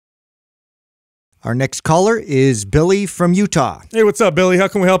Our next caller is Billy from Utah. Hey, what's up, Billy? How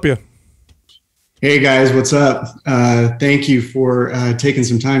can we help you? Hey guys, what's up? Thank you for taking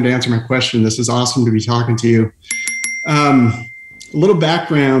some time to answer my question. This is awesome to be talking to you. A little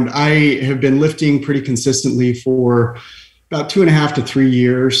background, I have been lifting pretty consistently for about 2.5 to 3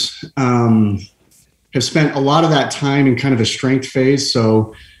 years. Have spent a lot of that time in kind of a strength phase,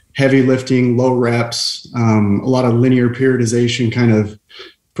 so heavy lifting, low reps, a lot of linear periodization, kind of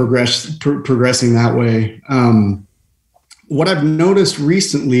progressing that way. What I've noticed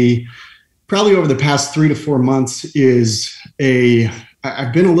recently, probably over the past 3 to 4 months, is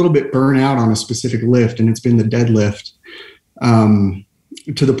I've been a little bit burnt out on a specific lift, and it's been the deadlift.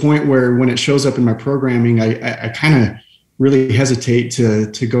 To the point where when it shows up in my programming, I kind of really hesitate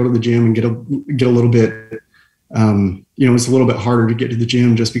to go to the gym and get a little bit, it's a little bit harder to get to the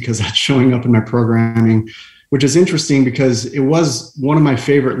gym just because that's showing up in my programming, which is interesting because it was one of my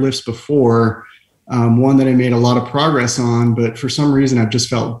favorite lifts before, one that I made a lot of progress on, but for some reason I've just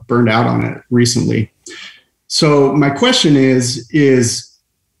felt burned out on it recently. So my question is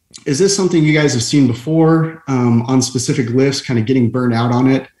this something you guys have seen before on specific lifts, kind of getting burned out on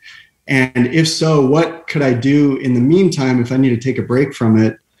it? And if so, what could I do in the meantime if I need to take a break from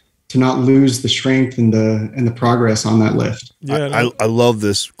it to not lose the strength and the progress on that lift? Yeah, I love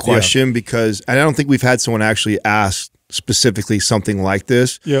this question because I don't think we've had someone actually ask specifically something like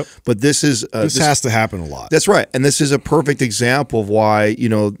this. Yep. But this is this has to happen a lot. That's right, and this is a perfect example of why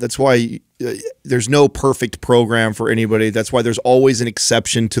that's why there's no perfect program for anybody. That's why there's always an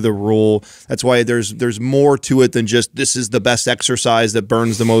exception to the rule. That's why there's more to it than just this is the best exercise that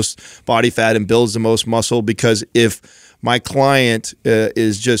burns the most body fat and builds the most muscle. Because if my client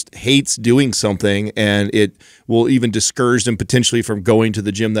hates doing something and it will even discourage them potentially from going to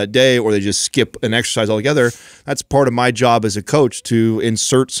the gym that day, or they just skip an exercise altogether, that's part of my job as a coach to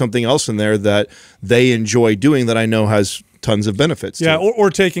insert something else in there that they enjoy doing that I know has tons of benefits. Yeah, or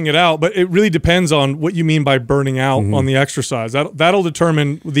taking it out. But it really depends on what you mean by burning out on the exercise. That'll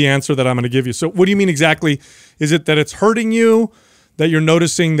determine the answer that I'm going to give you. So what do you mean exactly? Is it that it's hurting you, that you're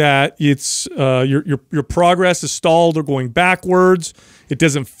noticing that it's your progress is stalled or going backwards? It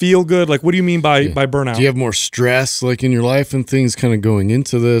doesn't feel good? Like, what do you mean by burnout? Do you have more stress like in your life and things kind of going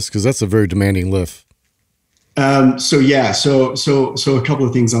into this? Because that's a very demanding lift. So a couple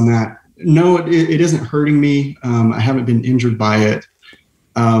of things on that. No, it isn't hurting me. I haven't been injured by it.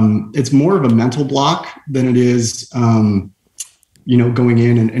 It's more of a mental block than it is, going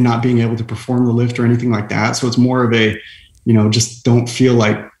in and not being able to perform the lift or anything like that. So it's more of a, just don't feel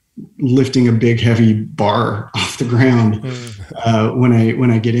like lifting a big heavy bar off the ground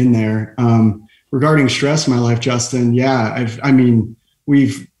when I get in there. Regarding stress in my life, Justin, yeah,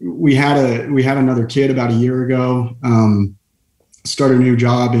 we had another kid about a year ago. Started a new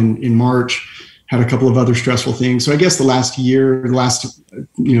job in March, had a couple of other stressful things. So I guess the last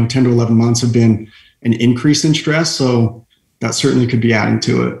 10 to 11 months have been an increase in stress. So that certainly could be adding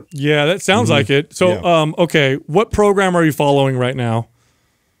to it. Yeah, that sounds like it. So, okay, what program are you following right now?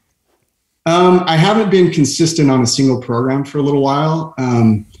 I haven't been consistent on a single program for a little while.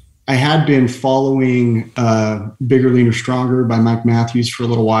 I had been following Bigger, Leaner, Stronger by Mike Matthews for a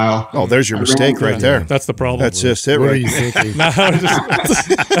little while. Oh, there's your mistake right there. That's the problem. That's just it, What right? are you thinking? That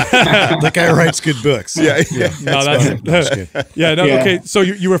That guy writes good books. Yeah. Okay. So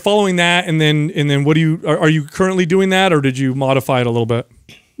you were following that, and then what are you currently doing that, or did you modify it a little bit?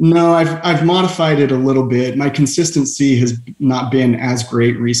 No, I've modified it a little bit. My consistency has not been as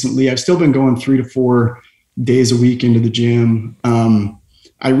great recently. I've still been going 3 to 4 days a week into the gym.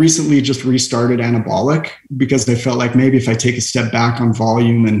 I recently just restarted Anabolic because I felt like maybe if I take a step back on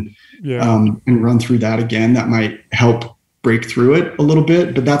volume and run through that again, that might help break through it a little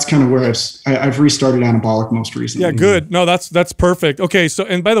bit. But that's kind of where I've restarted Anabolic most recently. Yeah, good. No, that's perfect. Okay, so,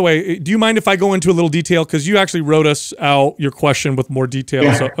 and by the way, do you mind if I go into a little detail? Because you actually wrote us out your question with more detail.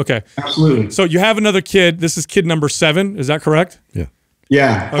 Yeah, so, okay. Absolutely. So you have another kid. This is kid number 7. Is that correct? Yeah.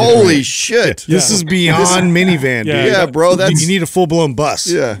 Yeah. Okay. Holy shit. This is beyond minivan, dude. Yeah, bro. You need a full-blown bus.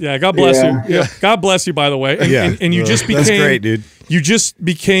 Yeah. Yeah, God bless you. Yeah. God bless you, by the way. And you just became— That's great, dude. You just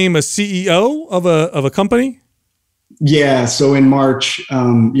became a CEO of a company? Yeah. So in March,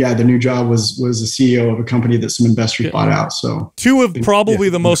 the new job was a CEO of a company that some investors bought out. So 2 of probably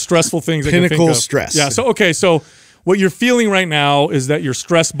the most stressful things I can think of. Pinnacle stress. Yeah. So, okay. So what you're feeling right now is that your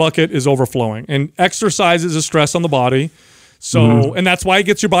stress bucket is overflowing, and exercise is a stress on the body. So, and that's why it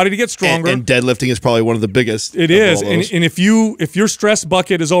gets your body to get stronger. And deadlifting is probably one of the biggest. It is. And if your stress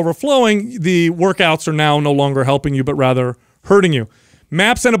bucket is overflowing, the workouts are now no longer helping you, but rather hurting you.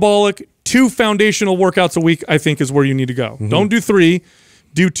 MAPS Anabolic, 2 foundational workouts a week, I think, is where you need to go. Don't do 3,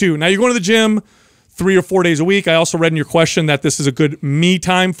 do 2. Now you're going to the gym 3 or 4 days a week. I also read in your question that this is a good me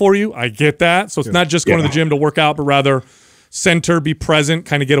time for you. I get that. So it's not just going to the gym to work out, but rather center, be present,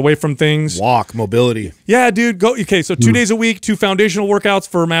 kind of get away from things. Walk, mobility. Yeah, dude. Go. Okay, so 2 days a week, 2 foundational workouts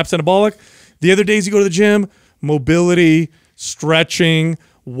for MAPS Anabolic. The other days you go to the gym, mobility, stretching,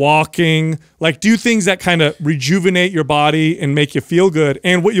 walking, like do things that kind of rejuvenate your body and make you feel good.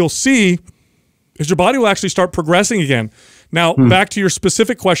 And what you'll see is your body will actually start progressing again. Now, back to your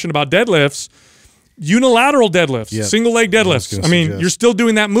specific question about deadlifts, unilateral deadlifts, single leg deadlifts. I mean, you're still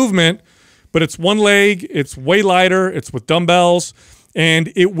doing that movement, but it's one leg, it's way lighter, it's with dumbbells,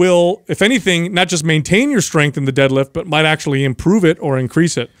 and it will, if anything, not just maintain your strength in the deadlift, but might actually improve it or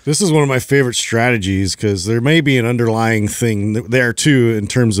increase it. This is one of my favorite strategies because there may be an underlying thing there too in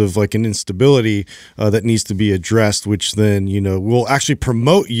terms of like an instability that needs to be addressed, which then, you know, will actually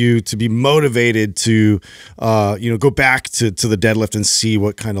promote you to be motivated to, you know, go back to the deadlift and see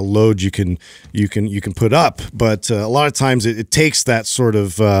what kind of load you can put up. But a lot of times it takes that sort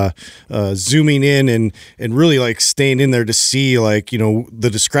of zooming in and really like staying in there to see, like, you know, the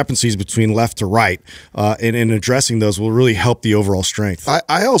discrepancies between left to right, and addressing those will really help the overall strength.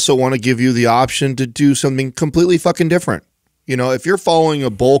 I also want to give you the option to do something completely fucking different. You know, if you're following a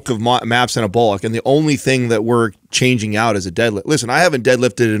bulk of MAPS Anabolic and the only thing that we're changing out is a deadlift. Listen, I haven't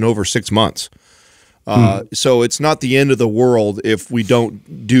deadlifted in over 6 months. So it's not the end of the world if we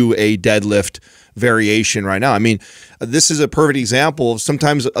don't do a deadlift variation right now. I mean, this is a perfect example of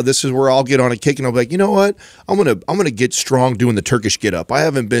sometimes this is where I'll get on a kick and I'll be like, you know what? I'm gonna get strong doing the Turkish get up. I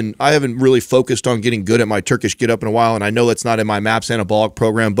haven't really focused on getting good at my Turkish get up in a while, and I know it's not in my MAPS Anabolic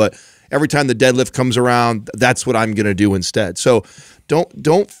program, but every time the deadlift comes around, that's what I'm gonna do instead. So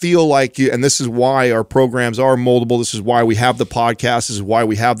don't feel like you, and this is why our programs are moldable. This is why we have the podcast. This is why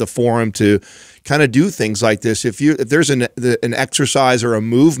we have the forum to kind of do things like this. If there's an exercise or a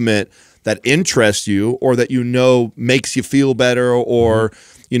movement that interests you, or that you know makes you feel better, or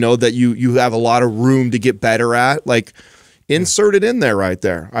you know that you have a lot of room to get better at, like insert it in there right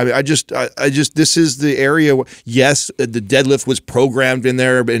there. I mean, I just this is the area where, yes, the deadlift was programmed in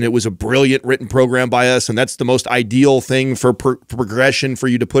there, and it was a brilliant written program by us, and that's the most ideal thing for progression for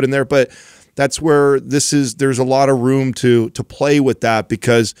you to put in there, but that's where there's a lot of room to play with that,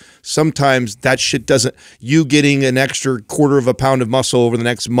 because sometimes that shit doesn't, you getting an extra quarter of a pound of muscle over the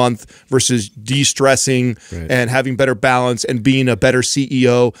next month versus de-stressing and having better balance and being a better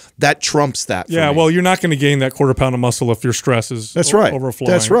CEO, that trumps that. Yeah, well, you're not going to gain that quarter pound of muscle if your stress is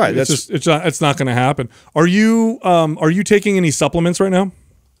overflowing. That's right. It's not going to happen. Are you taking any supplements right now?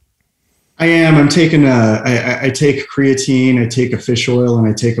 I am. I'm taking I take creatine, I take a fish oil, and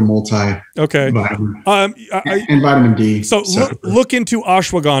I take a multi. Vitamin. And vitamin D. So look into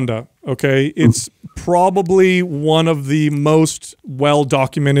ashwagandha. Okay, it's probably one of the most well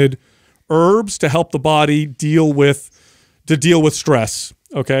documented herbs to help the body deal with stress.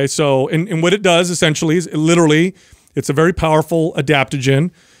 Okay, so and what it does essentially is it's a very powerful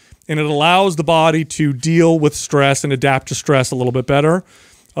adaptogen, and it allows the body to deal with stress and adapt to stress a little bit better.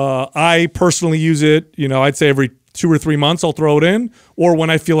 I personally use it, you know, I'd say every 2 or 3 months I'll throw it in, or when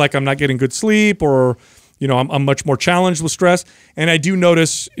I feel like I'm not getting good sleep, or, you know, I'm much more challenged with stress. And I do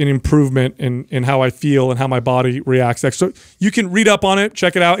notice an improvement in how I feel and how my body reacts. So you can read up on it,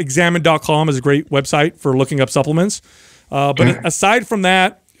 check it out. Examine.com is a great website for looking up supplements. But aside from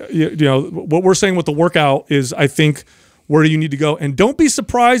that, you know, what we're saying with the workout is, I think, where you need to go. And don't be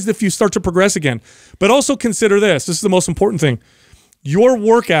surprised if you start to progress again. But also consider this. This is the most important thing. Your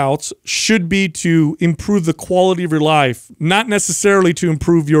workouts should be to improve the quality of your life, not necessarily to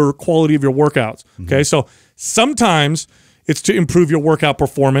improve your quality of your workouts. Okay, so sometimes it's to improve your workout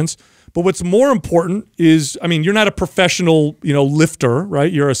performance, but what's more important is, I mean, you're not a professional, you know, lifter,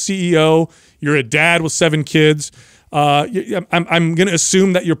 right? You're a CEO, you're a dad with 7 kids. I'm going to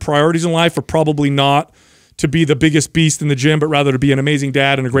assume that your priorities in life are probably not to be the biggest beast in the gym, but rather to be an amazing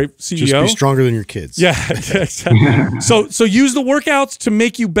dad and a great CEO. Just be stronger than your kids. Yeah, exactly. So use the workouts to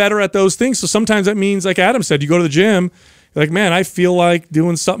make you better at those things. So sometimes that means, like Adam said, you go to the gym, you're like, man, I feel like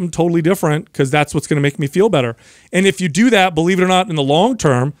doing something totally different because that's what's going to make me feel better. And if you do that, believe it or not, in the long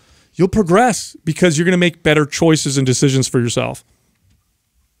term, you'll progress because you're going to make better choices and decisions for yourself.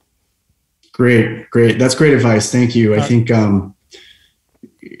 Great. That's great advice. Thank you. I think,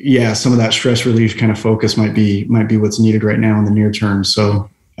 yeah, some of that stress relief kind of focus might be what's needed right now in the near term. So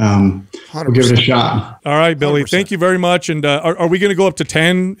we'll give it a shot. All right, Billy. 100%. Thank you very much. And are we going to go up to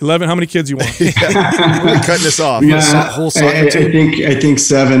 10, 11? How many kids you want? We're cutting this off. Yeah, I think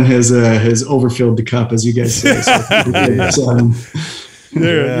 7 has overfilled the cup, as you guys say. So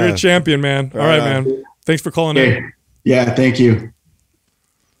you're a champion, man. All right, man. Thanks for calling in. Yeah, thank you.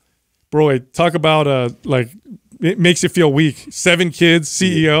 Bro, talk about like it makes you feel weak. 7 kids,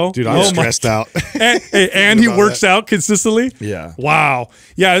 CEO. Dude, I'm stressed out. And he works out consistently. Yeah. Wow.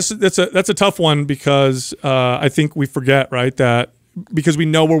 Yeah, that's a tough one because I think we forget, right, that because we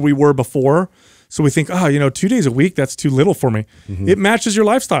know where we were before. So we think, oh, you know, 2 days a week, that's too little for me. It matches your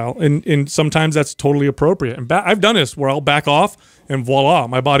lifestyle. And sometimes that's totally appropriate. And I've done this where I'll back off and voila,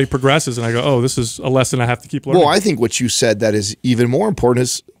 my body progresses. And I go, oh, this is a lesson I have to keep learning. Well, I think what you said that is even more important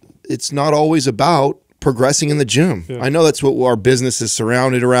is it's not always about progressing in the gym. Yeah. I know that's what our business is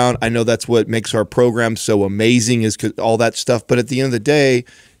surrounded around. I know that's what makes our program so amazing is all that stuff. But at the end of the day,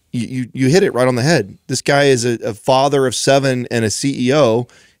 you hit it right on the head. This guy is a father of 7 and a CEO.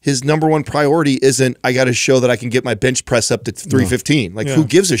 His number one priority isn't, I got to show that I can get my bench press up to 315. Like, who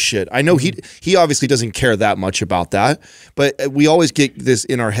gives a shit? I know he obviously doesn't care that much about that, but we always get this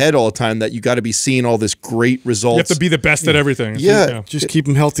in our head all the time that you got to be seeing all this great results. You have to be the best at everything. Yeah. Just keep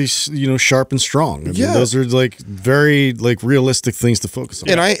him healthy, you know, sharp and strong. I mean, those are like very like realistic things to focus on.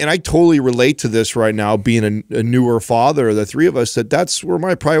 And I totally relate to this right now, being a newer father, the 3 of us, that's where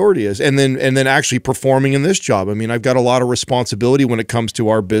my priority is. And then actually performing in this job. I mean, I've got a lot of responsibility when it comes to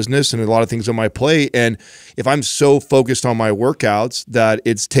our business and a lot of things on my plate. And if I'm so focused on my workouts that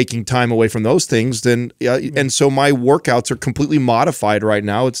it's taking time away from those things, then and so my workouts are completely modified right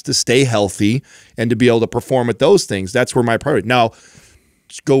now. It's to stay healthy and to be able to perform at those things. That's where my priority. Now,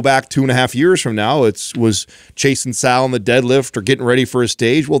 go back 2.5 years from now, was chasing Sal on the deadlift or getting ready for a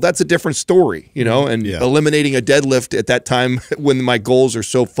stage. Well, that's a different story, you know, and eliminating a deadlift at that time when my goals are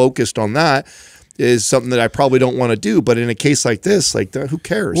so focused on that is something that I probably don't want to do. But in a case like this, like, who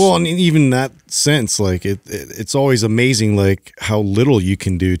cares? Well, and even in that sense, like it's always amazing, like how little you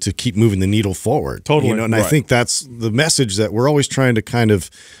can do to keep moving the needle forward. Totally. You know, and I think that's the message that we're always trying to kind of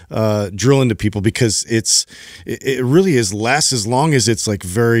drill into people, because it really is less as long as it's like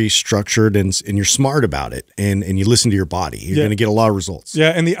very structured and you're smart about it and you listen to your body. You're going to get a lot of results.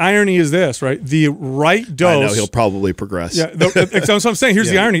 Yeah, and the irony is this, right? The right dose. I know he'll probably progress. Yeah, that's what I'm saying.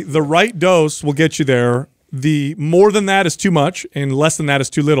 Here's the irony: the right dose will get you there. The more than that is too much, and less than that is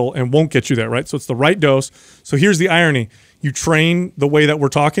too little, and won't get you there, right? So it's the right dose. So here's the irony: you train the way that we're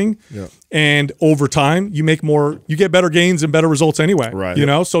talking, and over time you get better gains and better results anyway. Right. You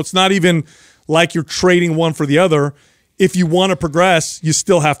know, so it's not even like you're trading one for the other. If you want to progress, you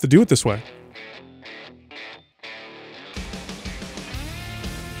still have to do it this way.